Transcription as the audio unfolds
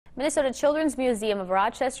Minnesota Children's Museum of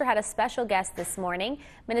Rochester had a special guest this morning.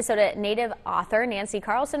 Minnesota native author Nancy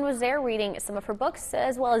Carlson was there reading some of her books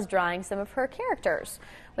as well as drawing some of her characters.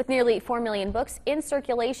 With nearly 4 million books in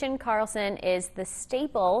circulation, Carlson is the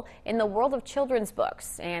staple in the world of children's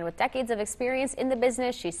books. And with decades of experience in the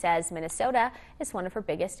business, she says Minnesota is one of her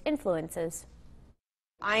biggest influences.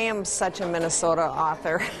 I am such a Minnesota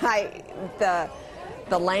author.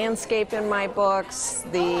 The landscape in my books,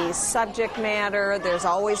 the subject matter, there's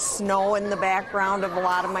always snow in the background of a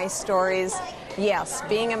lot of my stories. Yes,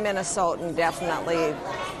 being a Minnesotan definitely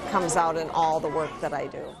comes out in all the work that I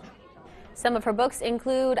do. Some of her books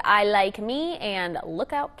include I Like Me and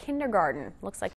Look Out Kindergarten. Looks like